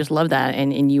 Like, you just love that,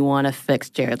 and you want to fix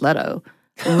Jared Leto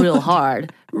real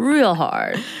hard.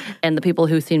 And the people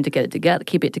who seem to get it together,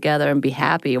 keep it together and be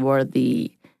happy were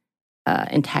the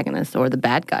antagonists or the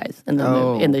bad guys in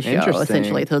the show,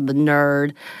 essentially. So the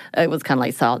nerd, it was kind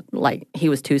of like he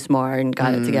was too smart and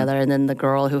got it together. And then the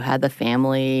girl who had the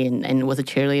family and was a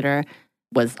cheerleader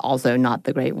was also not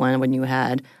the great one, when you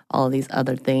had all of these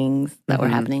other things that were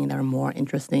happening that were more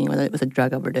interesting, whether it was a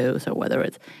drug overdose or whether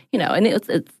it's, and it's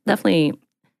definitely,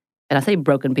 and I say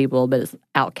broken people, but it's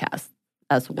outcasts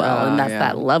as well. And that's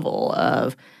that level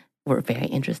of, we're very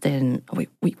interested and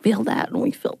we feel that, and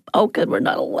we feel, oh, good, we're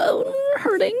not alone, we're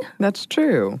hurting. That's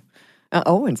true.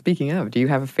 And speaking of, do you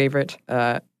have a favorite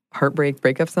heartbreak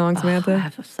breakup song, Samantha?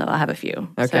 I have a few.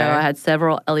 Okay. So I had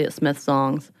several Elliott Smith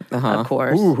songs, of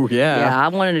course. Ooh, yeah. Yeah, I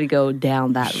wanted to go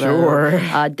down that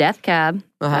road. Death Cab,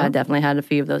 definitely had a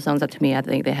few of those songs. To me, I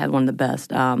think they had one of the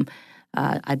best. I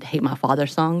Hate My Father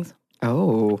songs.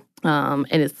 Oh. And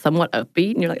it's somewhat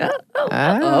upbeat, and you're like,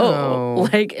 oh.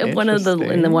 Like one of the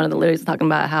lyrics talking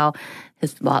about how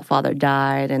his father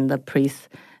died, and the priest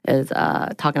is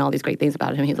talking all these great things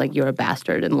about him. He's like, "You're a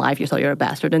bastard in life, you're a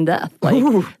bastard in death." Like,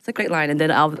 it's a great line. And then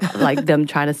I'll like them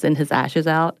trying to send his ashes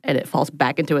out, and it falls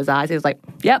back into his eyes. He's like,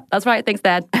 "Yep, that's right. Thanks,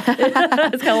 Dad."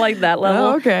 It's kind of like that level.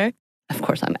 Oh, okay. Of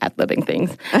course, I'm ad-libbing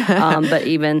things, but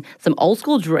even some old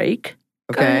school Drake.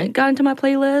 Got into my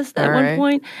playlist at one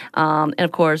point. And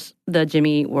of course, the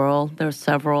Jimmy Eat World. There were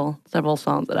several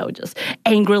songs that I would just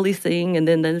angrily sing, and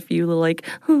then a few like,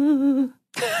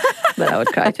 but I would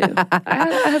cry too.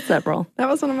 I had several. That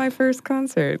was one of my first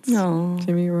concerts. No.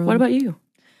 Jimmy Eat World. What about you?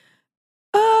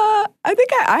 I think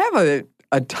I have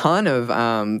a ton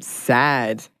of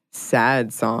sad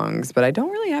songs, but I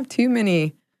don't really have too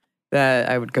many that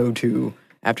I would go to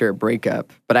after a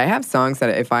breakup. But I have songs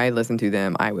that if I listen to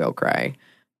them, I will cry.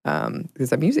 Because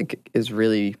the music is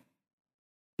really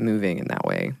moving in that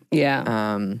way.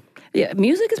 Yeah. Yeah,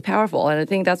 music is powerful. And I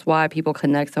think that's why people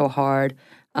connect so hard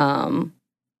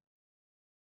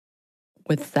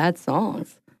with sad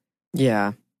songs.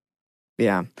 Yeah.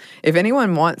 Yeah. If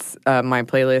anyone wants my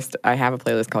playlist, I have a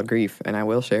playlist called Grief, and I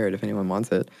will share it if anyone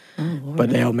wants it. Oh, Lord. But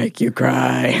they'll make you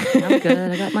cry. I'm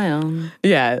good. I got my own.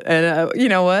 Yeah. And you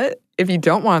know what? If you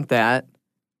don't want that,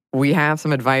 we have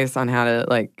some advice on how to,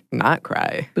 like, not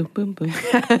cry. Boom, boom, boom.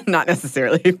 Not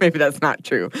necessarily. Maybe that's not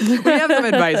true. We have some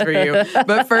advice for you.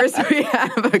 But first, we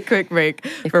have a quick break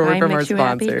for word from our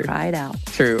sponsor. Happy, cry it out.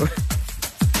 True.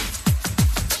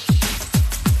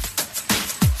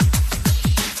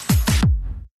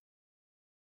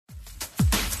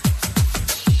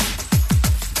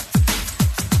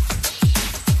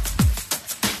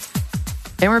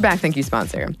 And we're back. Thank you,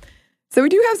 sponsor. So we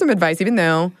do have some advice, even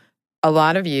though a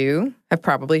lot of you have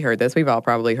probably heard this. We've all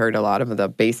probably heard a lot of the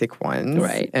basic ones.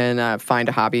 Right. And find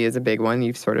a hobby is a big one.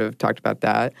 You've sort of talked about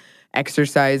that.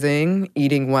 Exercising,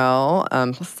 eating well,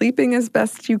 sleeping as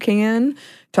best you can,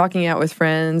 talking out with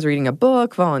friends, reading a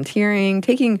book, volunteering,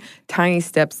 taking tiny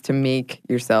steps to make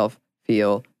yourself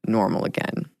feel normal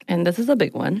again. And this is a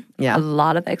big one. Yeah. A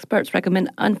lot of experts recommend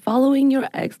unfollowing your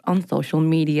ex on social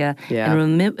media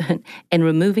and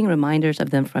removing reminders of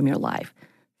them from your life.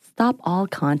 Stop all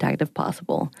contact if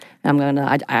possible.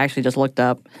 I actually just looked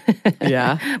up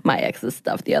my ex's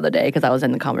stuff the other day because I was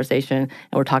in the conversation and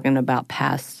we're talking about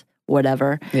past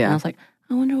whatever. Yeah. And I was like,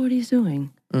 I wonder what he's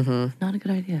doing. Mm-hmm. Not a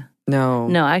good idea. No,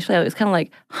 actually, I was kind of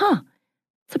like,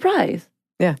 surprise.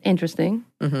 Yeah. Interesting.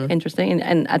 Mm-hmm. Interesting.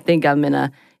 And I think I'm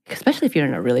especially if you're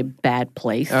in a really bad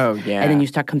place. Oh, yeah. And then you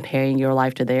start comparing your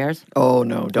life to theirs. Oh,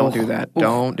 no, don't do that. Oof.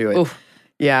 Don't do it. Oof.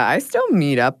 Yeah, I still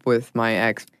meet up with my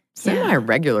ex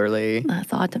semi-regularly.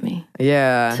 That's odd to me.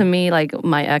 Yeah. To me, like,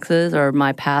 my exes or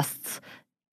my pasts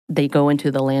they go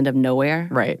into the land of nowhere.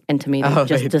 Right. And to me, they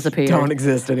just disappear. Don't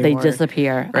exist anymore. They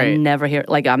disappear. Right. I never hear,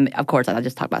 of course, I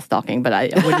just talk about stalking, but I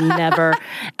would never,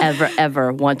 ever,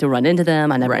 ever want to run into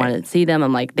them. I never wanted to see them.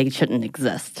 I'm like, they shouldn't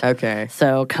exist. Okay.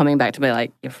 So coming back to be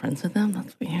like, you're friends with them?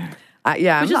 That's weird.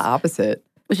 I'm the opposite.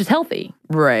 Which is healthy.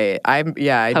 Right. I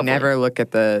never look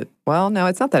at no,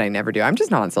 it's not that I never do. I'm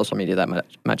just not on social media that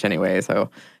much anyway, so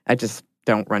I just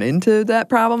don't run into that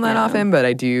problem that often, but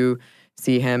I do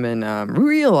see him in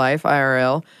real life,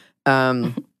 IRL.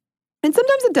 And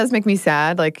sometimes it does make me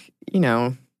sad. Like,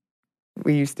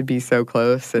 we used to be so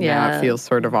close, and now it feels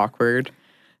sort of awkward.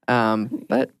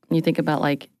 But you think about,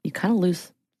 like, you kind of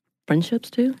lose friendships,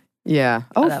 too? Yeah.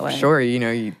 Oh, for sure.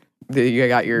 You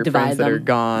got your friends that are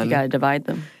gone. You got to divide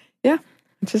them. Yeah.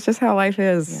 It's just how life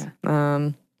is.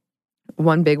 Yeah.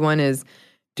 One big one is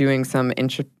doing some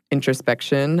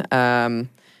introspection.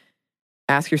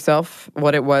 Ask yourself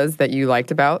what it was that you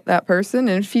liked about that person,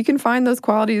 and if you can find those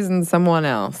qualities in someone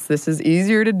else. This is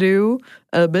easier to do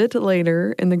a bit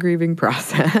later in the grieving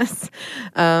process.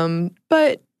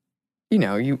 But,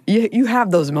 you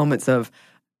have those moments of,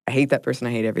 I hate that person,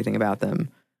 I hate everything about them.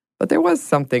 But there was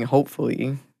something,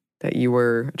 hopefully, that you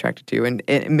were attracted to. And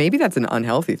maybe that's an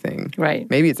unhealthy thing. Right.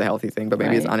 Maybe it's a healthy thing, but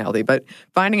maybe it's unhealthy. But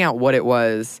finding out what it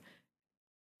was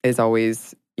is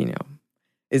always,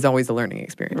 is always a learning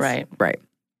experience. Right. Right.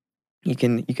 You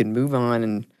can move on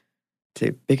and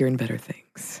to bigger and better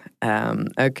things.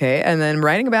 Okay. And then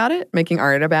writing about it, making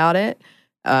art about it,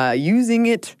 using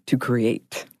it to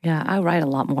create. Yeah, I write a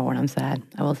lot more when I'm sad.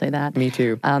 I will say that. Me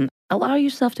too. Allow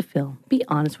yourself to feel. Be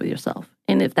honest with yourself.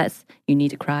 And if that's, you need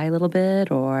to cry a little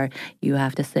bit, or you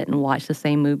have to sit and watch the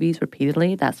same movies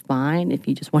repeatedly, that's fine. If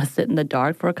you just want to sit in the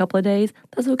dark for a couple of days,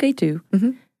 that's okay too.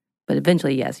 Mm-hmm. But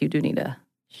eventually, yes, you do need to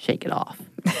shake it off.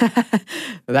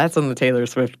 That's when the Taylor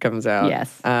Swift comes out.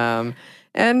 Yes.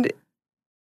 And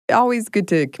always good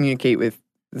to communicate with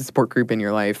the support group in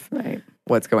your life. Right.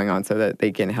 What's going on so that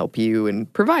they can help you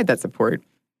and provide that support.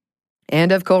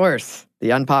 And of course,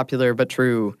 the unpopular but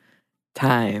true,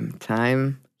 time.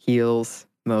 Time heals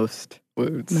most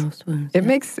wounds. It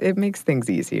makes things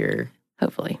easier.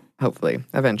 Hopefully,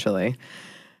 eventually.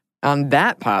 On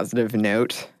that positive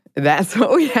note, that's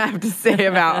what we have to say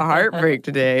about Heartbreak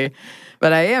today.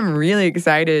 But I am really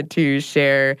excited to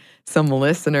share some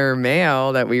listener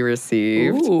mail that we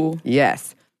received. Ooh.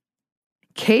 Yes.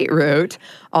 Kate wrote,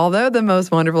 although the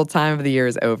most wonderful time of the year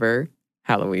is over,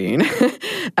 Halloween.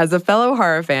 As a fellow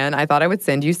horror fan, I thought I would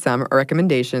send you some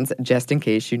recommendations just in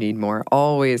case you need more.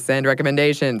 Always send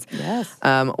recommendations. Yes.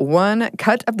 One,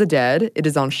 Cut of the Dead. It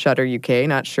is on Shudder UK.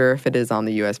 Not sure if it is on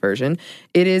the US version.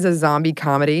 It is a zombie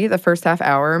comedy. The first half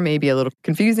hour may be a little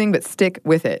confusing, but stick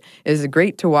with it. It is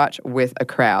great to watch with a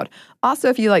crowd. Also,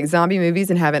 if you like zombie movies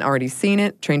and haven't already seen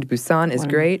it, Train to Busan is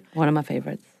great. One of my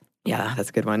favorites. Yeah, that's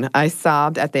a good one. I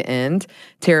sobbed at the end.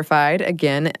 Terrified,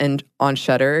 again, and on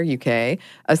Shudder UK.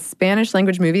 A Spanish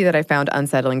language movie that I found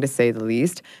unsettling to say the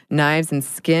least. Knives and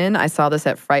Skin. I saw this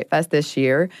at Fright Fest this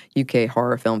year, UK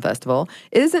Horror Film Festival.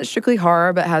 It isn't strictly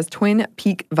horror, but has Twin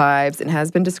Peak vibes and has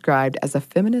been described as a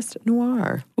feminist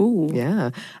noir. Ooh.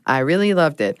 Yeah, I really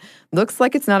loved it. Looks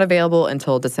like it's not available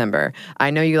until December.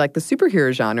 I know you like the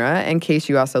superhero genre. In case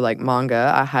you also like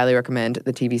manga, I highly recommend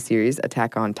the TV series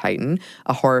Attack on Titan,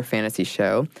 a horror fantasy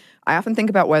show. I often think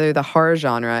about whether the horror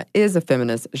genre is a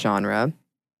feminist genre.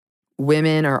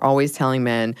 Women are always telling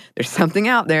men there's something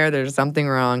out there, there's something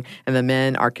wrong, and the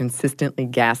men are consistently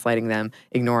gaslighting them,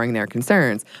 ignoring their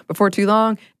concerns. Before too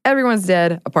long, everyone's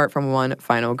dead apart from one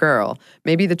final girl.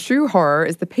 Maybe the true horror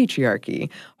is the patriarchy.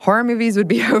 Horror movies would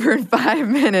be over in 5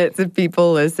 minutes if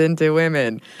people listened to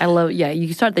women. I love,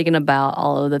 you start thinking about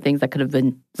all of the things that could have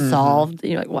been solved. Mm-hmm.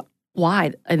 You're like,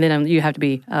 why? And then you have to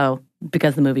be,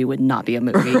 because the movie would not be a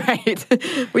movie.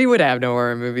 Right. We would have no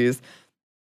horror movies.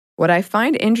 What I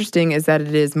find interesting is that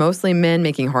it is mostly men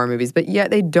making horror movies, but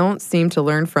yet they don't seem to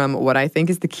learn from what I think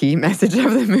is the key message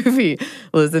of the movie.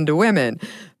 Listen to women.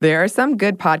 There are some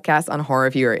good podcasts on horror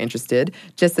if you are interested.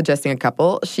 Just suggesting a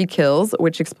couple. She Kills,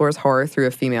 which explores horror through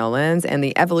a female lens, and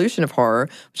The Evolution of Horror,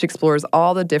 which explores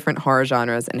all the different horror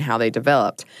genres and how they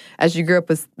developed. As you grew up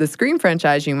with the Scream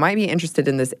franchise, you might be interested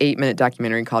in this 8-minute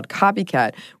documentary called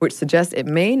Copycat, which suggests it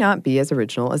may not be as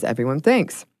original as everyone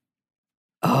thinks.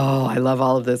 Oh, I love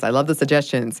all of this. I love the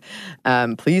suggestions.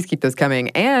 Please keep those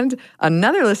coming. And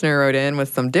another listener wrote in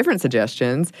with some different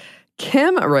suggestions.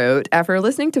 Kim wrote, after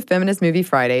listening to Feminist Movie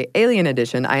Friday, Alien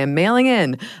Edition, I am mailing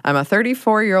in. I'm a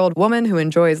 34-year-old woman who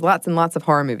enjoys lots and lots of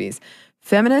horror movies.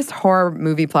 Feminist horror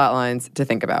movie plotlines to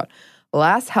think about.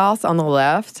 Last House on the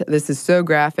Left. This is so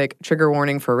graphic. Trigger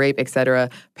warning for rape, etc.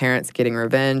 Parents getting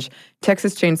revenge.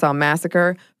 Texas Chainsaw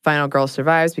Massacre. Final Girl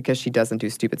survives because she doesn't do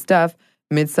stupid stuff.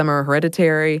 Midsummer,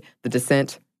 Hereditary, The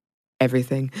Descent,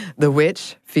 everything. The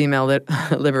Witch, female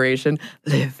liberation,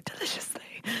 live deliciously.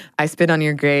 I Spit on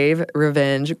Your Grave,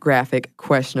 revenge, graphic,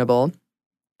 questionable.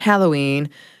 Halloween,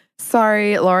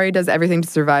 sorry, Laurie does everything to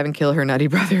survive and kill her nutty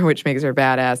brother, which makes her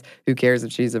badass. Who cares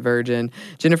if she's a virgin?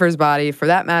 Jennifer's Body, for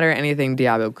that matter, anything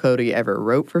Diablo Cody ever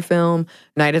wrote for film.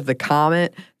 Night of the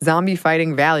Comet, zombie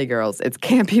fighting Valley Girls. It's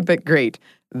campy but great.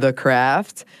 The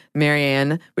Craft,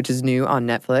 Marianne, which is new on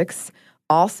Netflix.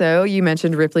 Also, you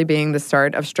mentioned Ripley being the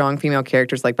start of strong female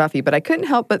characters like Buffy, but I couldn't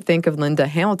help but think of Linda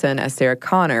Hamilton as Sarah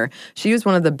Connor. She was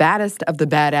one of the baddest of the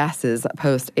badasses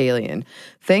post-Alien.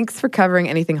 Thanks for covering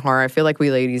anything horror. I feel like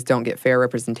we ladies don't get fair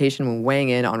representation when weighing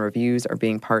in on reviews or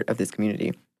being part of this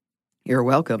community. You're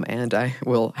welcome, and I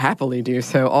will happily do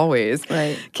so always.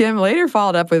 Right. Kim later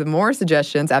followed up with more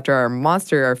suggestions after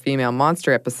our female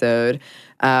monster episode.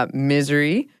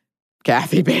 Misery,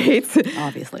 Kathy Bates.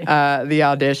 Obviously. The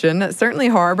Audition. Certainly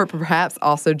horror, but perhaps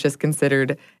also just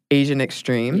considered Asian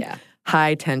extreme. Yeah.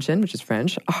 High Tension, which is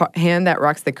French. Hand That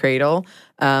Rocks the Cradle.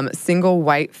 Single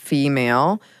White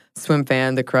Female. Swim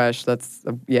Fan, The Crush. That's,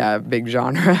 a big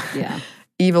genre. Yeah.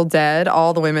 Evil Dead.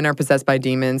 All the women are possessed by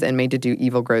demons and made to do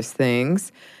evil, gross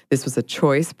things. This was a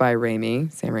choice by Sam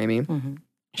Raimi. Mm-hmm.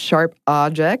 Sharp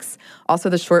Objects. Also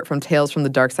the short from Tales from the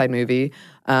Dark Side movie.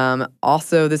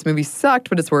 Also, this movie sucked,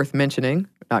 but it's worth mentioning.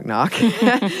 Knock, knock.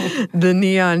 The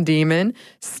Neon Demon.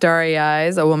 Starry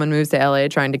Eyes. A woman moves to LA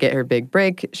trying to get her big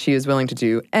break. She is willing to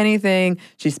do anything.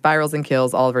 She spirals and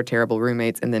kills all of her terrible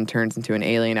roommates and then turns into an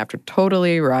alien after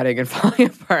totally rotting and falling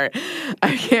apart.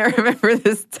 I can't remember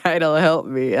this title. Help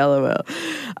me. LOL.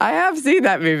 I have seen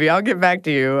that movie. I'll get back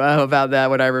to you about that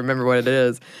when I remember what it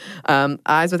is.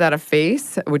 Eyes Without a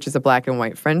Face, which is a black and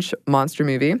white French monster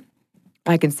movie.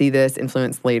 I can see this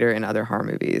influence later in other horror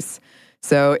movies.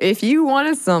 So if you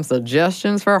wanted some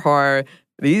suggestions for horror,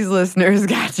 these listeners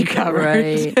got you covered.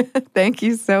 Right. Thank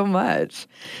you so much.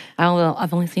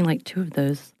 I've only seen like 2 of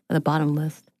those at the bottom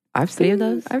list. I've seen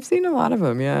those. I've seen a lot of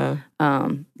them, yeah.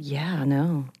 Yeah,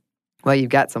 no. Well,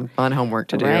 you've got some fun homework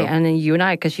to do. Right, and then you and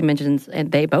I, because she mentions,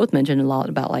 and they both mentioned a lot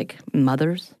about like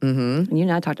mothers. Mm-hmm. And you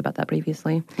and I talked about that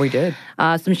previously. We did.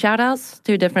 Some shout outs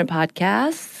to different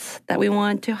podcasts that we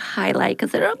want to highlight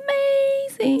because they're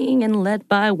amazing and led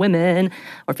by women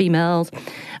or females.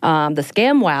 The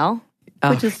Scam Wow,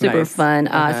 which is super fun.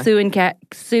 Sue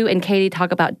and Katie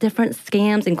talk about different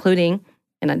scams, including,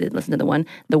 and I did listen to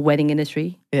the wedding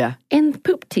industry. Yeah. And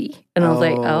poop tea. And I was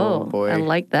like, boy. I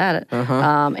like that.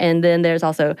 Uh-huh. And then there's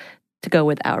also, to go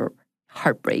with our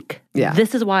Heartbreak. Yeah.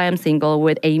 This Is Why I'm Single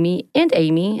with Amy,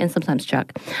 and sometimes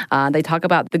Chuck. They talk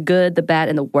about the good, the bad,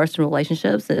 and the worst in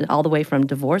relationships, all the way from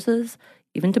divorces,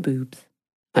 even to boobs.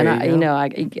 I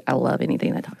love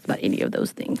anything that talks about any of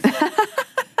those things.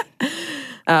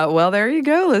 Well, there you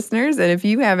go, listeners. And if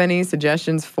you have any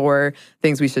suggestions for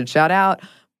things we should shout out,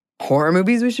 horror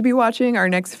movies we should be watching, our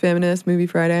next Feminist Movie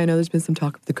Friday, I know there's been some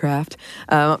talk of the craft,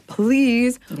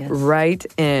 please write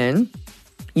in.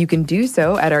 You can do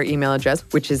so at our email address,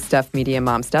 which is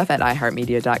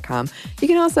stuffmediamomstuff@iheartmedia.com. You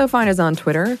can also find us on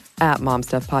Twitter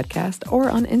 @momstuffpodcast or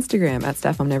on Instagram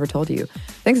 @stuffmomnevertoldyou.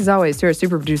 Thanks as always to our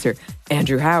super producer,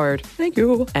 Andrew Howard. Thank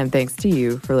you. And thanks to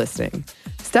you for listening.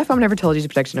 Stuff Mom Never Told You is a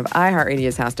production of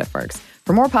iHeartRadio's How Stuff Works.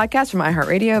 For more podcasts from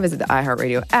iHeartRadio, visit the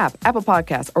iHeartRadio app, Apple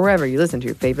Podcasts, or wherever you listen to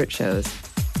your favorite shows.